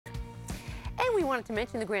we wanted to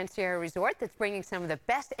mention the Grand Sierra Resort that's bringing some of the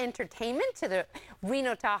best entertainment to the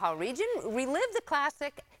Reno-Tahoe region. Relive the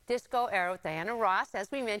classic disco era with Diana Ross,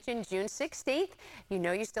 as we mentioned, June 16th. You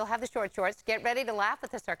know you still have the short shorts. Get ready to laugh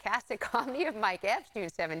with the sarcastic comedy of Mike Epps, June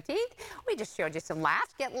 17th. We just showed you some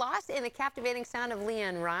laughs. Get lost in the captivating sound of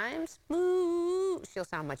Leanne Rimes. Ooh, she'll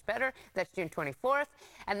sound much better. That's June 24th.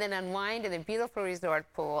 And then unwind in the beautiful resort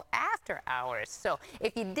pool after hours. So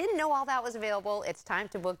if you didn't know all that was available, it's time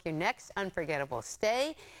to book your next unforgettable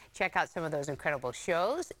stay. Check out some of those incredible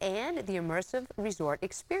shows and the immersive resort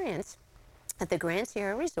experience at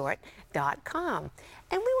thegrandsierraresort.com.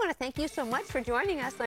 And we want to thank you so much for joining us on